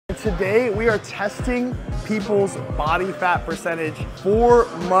Today we are testing people's body fat percentage for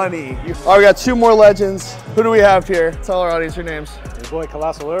money. All right, we got 2 more legends. Who do we have here? Tell our audience your names. Your boy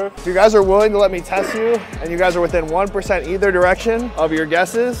Colossal Earth. If you guys are willing to let me test you and you guys are within 1% either direction of your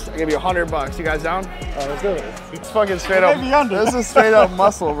guesses, I'll give you $100. You guys down? All right, let's do it. It's fucking straight up. This is straight up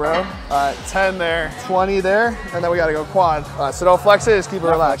muscle, bro. All right, 10 there, 20 there, and then we gotta go quad. All right, so don't flex it, just keep it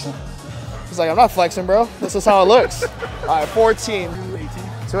relaxed. He's like, I'm not flexing, bro. This is how it looks. All right, 14.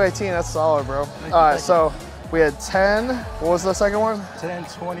 218, that's solid, bro. All right, so we had 10. What was the second one? 10,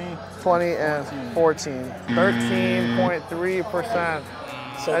 20. 20 and 14. 13.3%.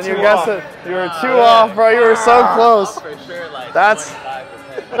 So and you guessed it. You were 2 off, bro. You were so close. For sure, like that's.